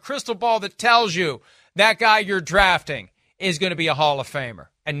you have a crystal ball that tells you that guy you're drafting is going to be a Hall of Famer.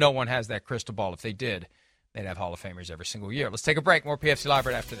 And no one has that crystal ball. If they did, they'd have Hall of Famers every single year. Let's take a break. More PFC Live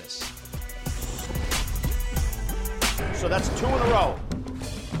right after this. So that's 2 in a row.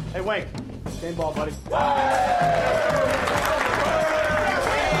 Hey, Wink. Game ball, buddy. Let's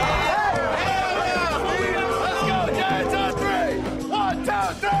go, Giants on 3. 1, 2, 3.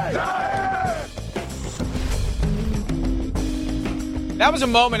 That was a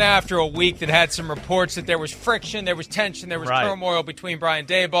moment after a week that had some reports that there was friction, there was tension, there was turmoil between Brian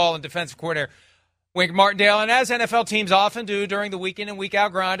Daboll and defensive coordinator Wink Martindale. And as NFL teams often do during the week in and week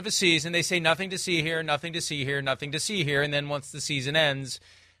out grind of a season, they say nothing to see here, nothing to see here, nothing to see here. And then once the season ends,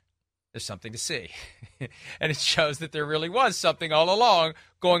 there's something to see. And it shows that there really was something all along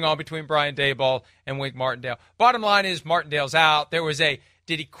going on between Brian Daboll and Wink Martindale. Bottom line is Martindale's out. There was did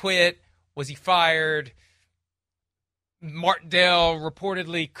he quit? Was he fired? Martindale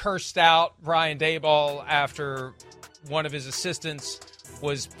reportedly cursed out Brian Daboll after one of his assistants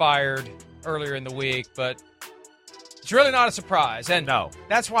was fired earlier in the week, but it's really not a surprise. And no,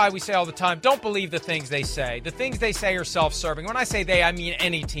 that's why we say all the time, don't believe the things they say. The things they say are self-serving. When I say they, I mean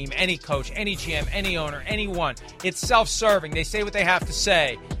any team, any coach, any GM, any owner, anyone. It's self-serving. They say what they have to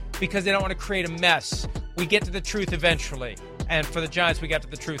say because they don't want to create a mess. We get to the truth eventually. And for the Giants, we got to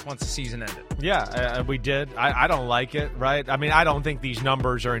the truth once the season ended. Yeah, we did. I don't like it, right? I mean, I don't think these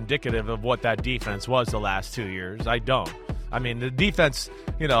numbers are indicative of what that defense was the last 2 years. I don't. I mean, the defense,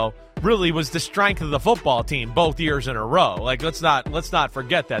 really was the strength of the football team both years in a row. Like, let's not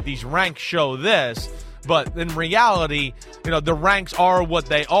forget that. These ranks show this, but in reality, the ranks are what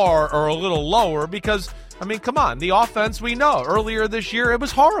they are or a little lower because, I mean, come on. The offense, we know. Earlier this year, it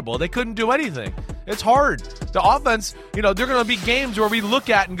was horrible. They couldn't do anything. It's hard. The offense, there are going to be games where we look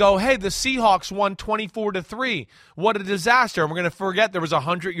at and go, hey, the Seahawks won 24-3. What a disaster. And we're going to forget there was a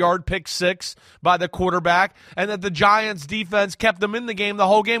 100-yard pick six by the quarterback and that the Giants defense kept them in the game the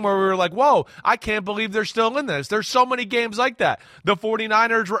whole game where we were like, whoa, I can't believe they're still in this. There's so many games like that. The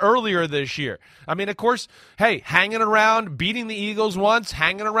 49ers were earlier this year. I mean, of course, hey, hanging around, beating the Eagles once,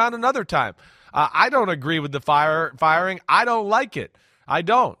 hanging around another time. I don't agree with the firing. I don't like it. I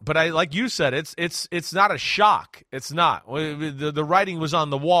don't. But like you said, it's not a shock. It's not. The writing was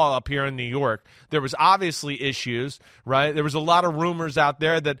on the wall up here in New York. There was obviously issues, right? There was a lot of rumors out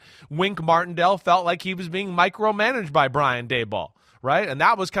there that Wink Martindale felt like he was being micromanaged by Brian Daboll. Right? And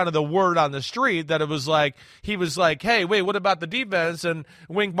that was kind of the word on the street, that it was like, he was like, hey, wait, what about the defense? And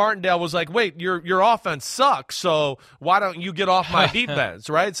Wink Martindale was like, wait, your offense sucks, so why don't you get off my defense,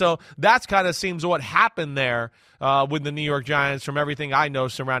 right? So that's kind of seems what happened there with the New York Giants from everything I know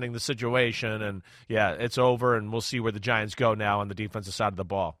surrounding the situation. And, yeah, it's over, and we'll see where the Giants go now on the defensive side of the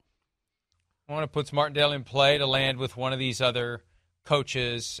ball. I want to put Martindale in play to land with one of these other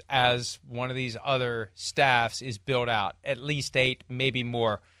coaches as one of these other staffs is built out. At least 8, maybe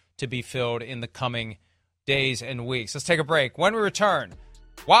more, to be filled in the coming days and weeks. Let's take a break. When we return,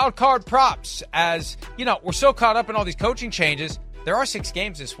 wild card props. As we're so caught up in all these coaching changes. There are 6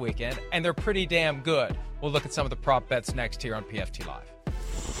 games this weekend, and they're pretty damn good. We'll look at some of the prop bets next here on PFT Live.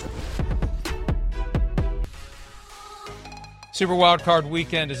 Super Wildcard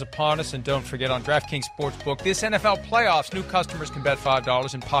Weekend is upon us, and don't forget, on DraftKings Sportsbook, this NFL playoffs, new customers can bet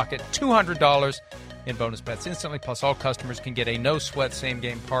 $5 and pocket $200 in bonus bets instantly, plus all customers can get a no-sweat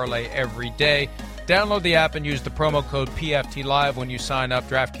same-game parlay every day. Download the app and use the promo code PFTLive when you sign up.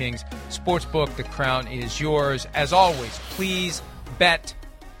 DraftKings Sportsbook, the crown is yours. As always, please bet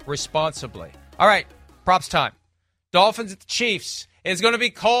responsibly. All right, props time. Dolphins at the Chiefs. It's going to be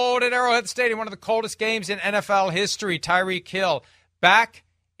cold at Arrowhead Stadium, one of the coldest games in NFL history. Tyreek Hill back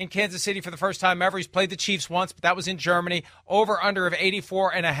in Kansas City for the first time ever. He's played the Chiefs once, but that was in Germany. Over-under of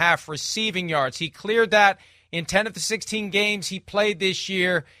 84.5 receiving yards. He cleared that in 10 of the 16 games he played this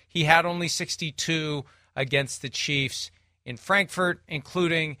year. He had only 62 against the Chiefs in Frankfurt,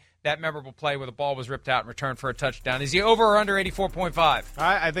 including that memorable play where the ball was ripped out and returned for a touchdown. Is he over or under 84.5?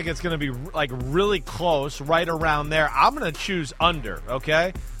 I think it's going to be really close, right around there. I'm going to choose under,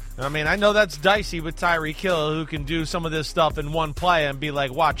 okay? I mean, I know that's dicey with Tyreek Hill, who can do some of this stuff in one play and be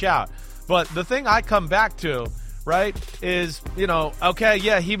like, watch out. But the thing I come back to, right, is, okay,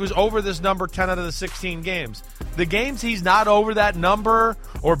 yeah, he was over this number 10 out of the 16 games. The games he's not over that number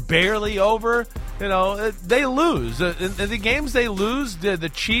or barely over, they lose. The games they lose,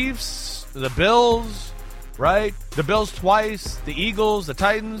 the Chiefs, the Bills, right? The Bills twice, the Eagles, the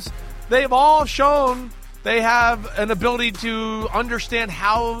Titans, they've all shown they have an ability to understand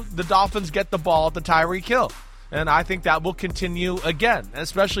how the Dolphins get the ball to Tyreek Hill. And I think that will continue again,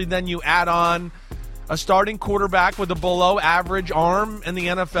 especially then you add on a starting quarterback with a below-average arm in the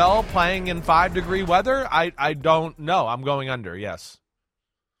NFL playing in 5-degree weather. I don't know. I'm going under, yes.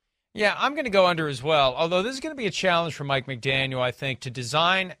 Yeah, I'm going to go under as well, although this is going to be a challenge for Mike McDaniel, I think, to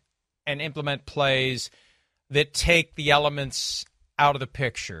design and implement plays that take the elements out of the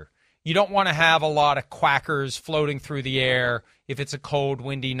picture. You don't want to have a lot of quackers floating through the air if it's a cold,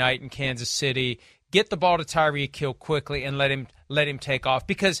 windy night in Kansas City. Get the ball to Tyreek Hill quickly and let him take off,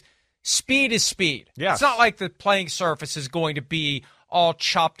 because speed is speed. Yes. It's not like the playing surface is going to be all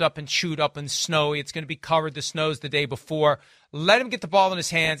chopped up and chewed up and snowy. It's going to be covered. The snow's the day before. Let him get the ball in his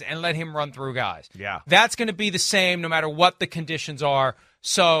hands and let him run through guys. Yeah. That's going to be the same no matter what the conditions are.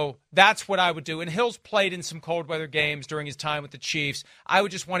 So that's what I would do. And Hill's played in some cold weather games during his time with the Chiefs. I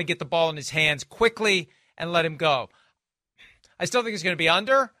would just want to get the ball in his hands quickly and let him go. I still think it's going to be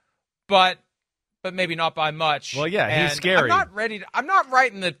under, but maybe not by much. Well, yeah, he's and scary. I'm not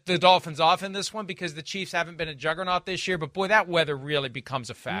writing the Dolphins off in this one because the Chiefs haven't been a juggernaut this year, but boy, that weather really becomes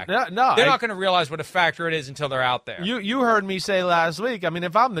a factor. No, they're not going to realize what a factor it is until they're out there. You heard me say last week, I mean,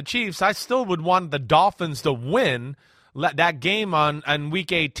 if I'm the Chiefs, I still would want the Dolphins to win that game on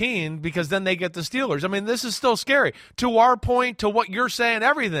Week 18 because then they get the Steelers. I mean, this is still scary. To our point, to what you're saying,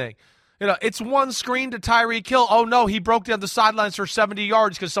 everything. It's one screen to Tyreek Hill. Oh, no, he broke down the sidelines for 70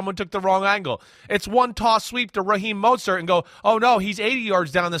 yards because someone took the wrong angle. It's one toss sweep to Raheem Mostert and go, oh, no, he's 80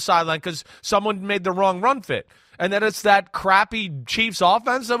 yards down the sideline because someone made the wrong run fit. and then it's that crappy Chiefs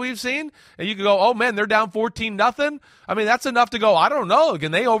offense that we've seen, and you can go, oh, man, they're down 14-0. I mean, that's enough to go, I don't know.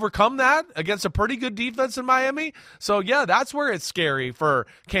 Can they overcome that against a pretty good defense in Miami? So, yeah, that's where it's scary for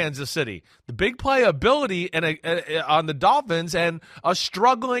Kansas City. The big playability on the Dolphins and a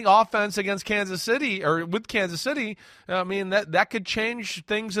struggling offense against Kansas City, or with Kansas City, I mean, that could change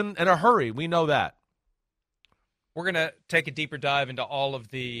things in a hurry. We know that. We're going to take a deeper dive into all of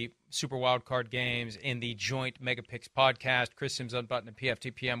the Super Wildcard games in the joint Mega Picks podcast. Chris Sims Unbuttoned and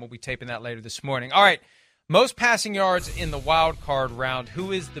PFTPM. We'll be taping that later this morning. All right, most passing yards in the Wildcard round.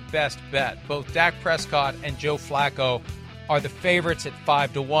 Who is the best bet? Both Dak Prescott and Joe Flacco are the favorites at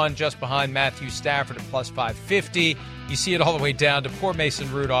 5-1, just behind Matthew Stafford at plus 550. You see it all the way down to poor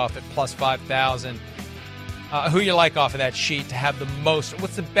Mason Rudolph at plus 5,000. Who you like off of that sheet to have the most?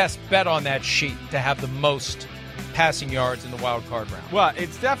 What's the best bet on that sheet to have the most passing yards in the wild card round? Well,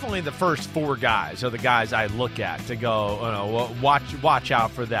 it's definitely the first four guys are the guys I look at to go, watch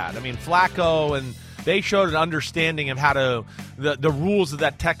out for that. I mean, Flacco, and they showed an understanding of how to the rules of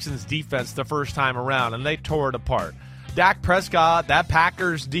that Texans defense the first time around, and they tore it apart. Dak Prescott, that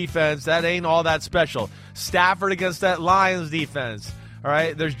Packers defense, that ain't all that special. Stafford against that Lions defense. All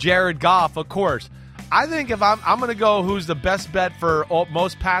right, there's Jared Goff, of course. I think if I'm going to go who's the best bet for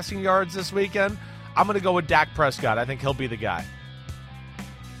most passing yards this weekend, I'm going to go with Dak Prescott. I think he'll be the guy.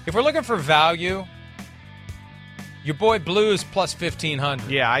 If we're looking for value, your boy Blue's plus 1,500.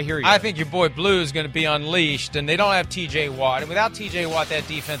 Yeah, I hear you. I think your boy Blue is going to be unleashed, and they don't have T.J. Watt. And without T.J. Watt, that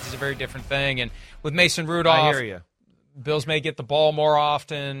defense is a very different thing. And with Mason Rudolph, I hear you. Bills may get the ball more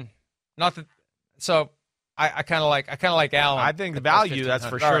often. Not that, so I kind of like Allen. I think the value, that's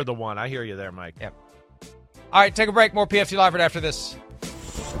for sure the one. I hear you there, Mike. Yep. All right, take a break. More PFT Live right after this.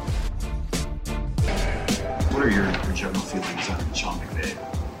 What are your general feelings on Sean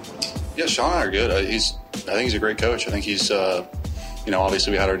McVay? Yeah, Sean and I are good. I think he's a great coach. I think he's,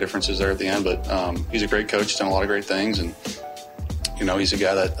 obviously we had our differences there at the end, but he's a great coach. He's done a lot of great things, and he's a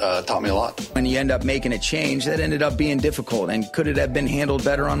guy that taught me a lot. When you end up making a change, that ended up being difficult. And could it have been handled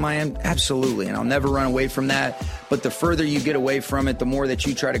better on my end? Absolutely. And I'll never run away from that. But the further you get away from it, the more that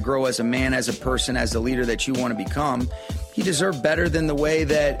you try to grow as a man, as a person, as the leader that you want to become. He deserved better than the way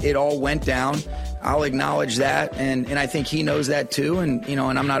that it all went down. I'll acknowledge that, and I think he knows that too. And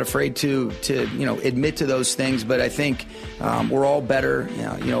and I'm not afraid to admit to those things. But I think we're all better,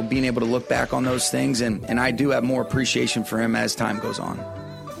 being able to look back on those things. And I do have more appreciation for him as time goes on.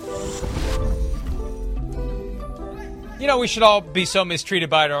 We should all be so mistreated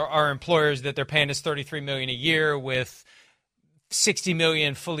by our employers that they're paying us $33 million a year with $60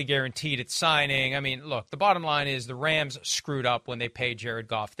 million fully guaranteed at signing. I mean, look, the bottom line is the Rams screwed up when they paid Jared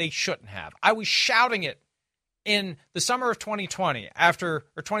Goff. They shouldn't have. I was shouting it in the summer of 2020 or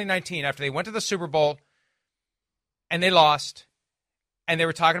 2019 after they went to the Super Bowl and they lost and they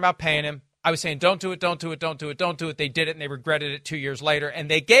were talking about paying him. I was saying, don't do it, don't do it, don't do it, don't do it. They did it and they regretted it 2 years later,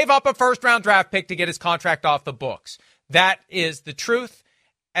 and they gave up a first-round draft pick to get his contract off the books. That is the truth,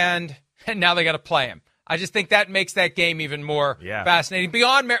 and now they got to play him. I just think that makes that game even more fascinating.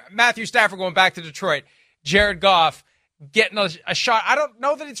 Beyond Matthew Stafford going back to Detroit, Jared Goff getting a shot. I don't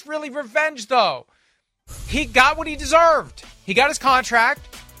know that it's really revenge, though. He got what he deserved. He got his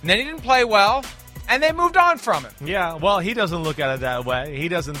contract, and then he didn't play well, and they moved on from him. Yeah, well, he doesn't look at it that way. He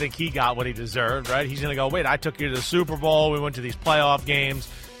doesn't think he got what he deserved, right? He's going to go, wait, I took you to the Super Bowl. We went to these playoff games.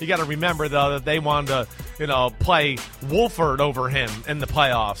 You got to remember, though, that they wanted to, play Wolford over him in the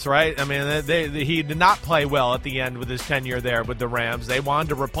playoffs, right? I mean, he did not play well at the end with his tenure there with the Rams. They wanted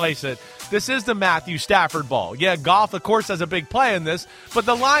to replace it. This is the Matthew Stafford ball. Yeah, Goff, of course, has a big play in this, but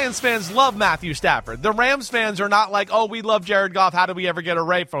the Lions fans love Matthew Stafford. The Rams fans are not like, oh, we love Jared Goff. How do we ever get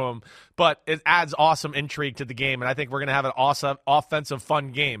away from him? But it adds awesome intrigue to the game, and I think we're going to have an awesome, offensive,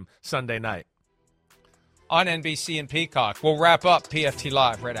 fun game Sunday night. On NBC and Peacock. We'll wrap up PFT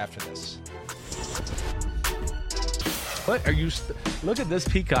Live right after this. What are you? Look at this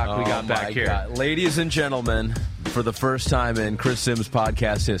Peacock we got back here. God. Ladies and gentlemen, for the first time in Chris Sims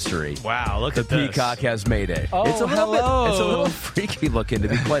podcast history. Wow, look at this. The Peacock has made it. Oh, it's a hello. little freaky looking, to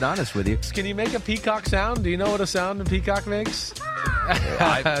be quite honest with you. Can you make a peacock sound? Do you know what a sound a peacock makes?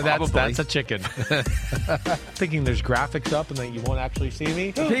 That's a chicken. Thinking there's graphics up and that you won't actually see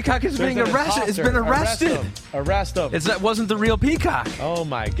me. The peacock is being arrested. It's been arrested. Arrest him. That wasn't the real peacock. Oh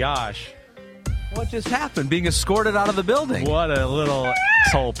my gosh. What just happened? Being escorted out of the building. What a little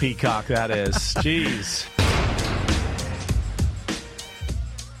asshole peacock that is. Jeez.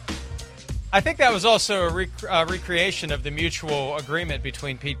 I think that was also a recreation of the mutual agreement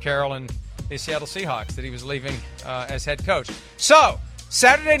between Pete Carroll and the Seattle Seahawks that he was leaving as head coach. So,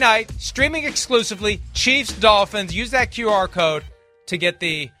 Saturday night, streaming exclusively, Chiefs, Dolphins. Use that QR code to get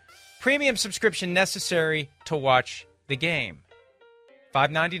the premium subscription necessary to watch the game.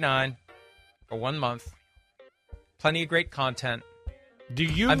 $5.99 for 1 month. Plenty of great content. Do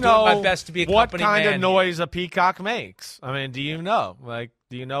you I'm know doing my best to be a what company kind man of noise a peacock makes? I mean, do you know?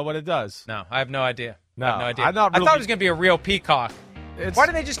 Do you know what it does? No, I have no idea. No, I have no idea. I'm not I really- thought it was going to be a real peacock. Why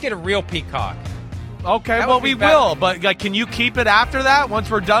didn't they just get a real peacock? Okay, That well, would be we better. will. But can you keep it after that?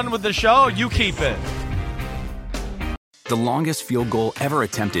 Once we're done with the show, you keep it. The longest field goal ever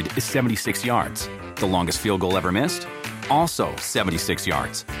attempted is 76 yards. The longest field goal ever missed? Also 76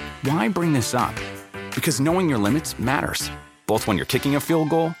 yards. Why bring this up? Because knowing your limits matters, both when you're kicking a field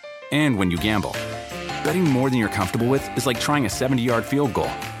goal and when you gamble. Betting more than you're comfortable with is like trying a 70-yard field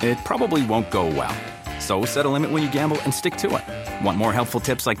goal. It probably won't go well. So set a limit when you gamble and stick to it. Want more helpful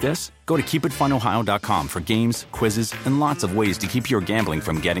tips like this? Go to keepitfunohio.com for games, quizzes, and lots of ways to keep your gambling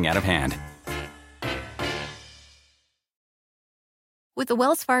from getting out of hand. With the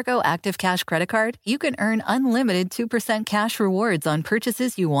Wells Fargo Active Cash Credit Card, you can earn unlimited 2% cash rewards on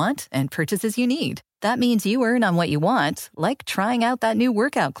purchases you want and purchases you need. That means you earn on what you want, like trying out that new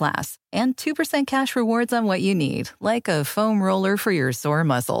workout class, and 2% cash rewards on what you need, like a foam roller for your sore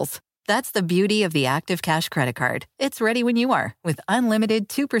muscles. That's the beauty of the Active Cash Credit Card. It's ready when you are, with unlimited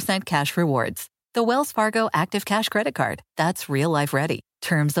 2% cash rewards. The Wells Fargo Active Cash Credit Card. That's real life ready.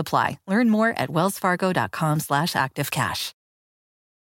 Terms apply. Learn more at wellsfargo.com/activecash.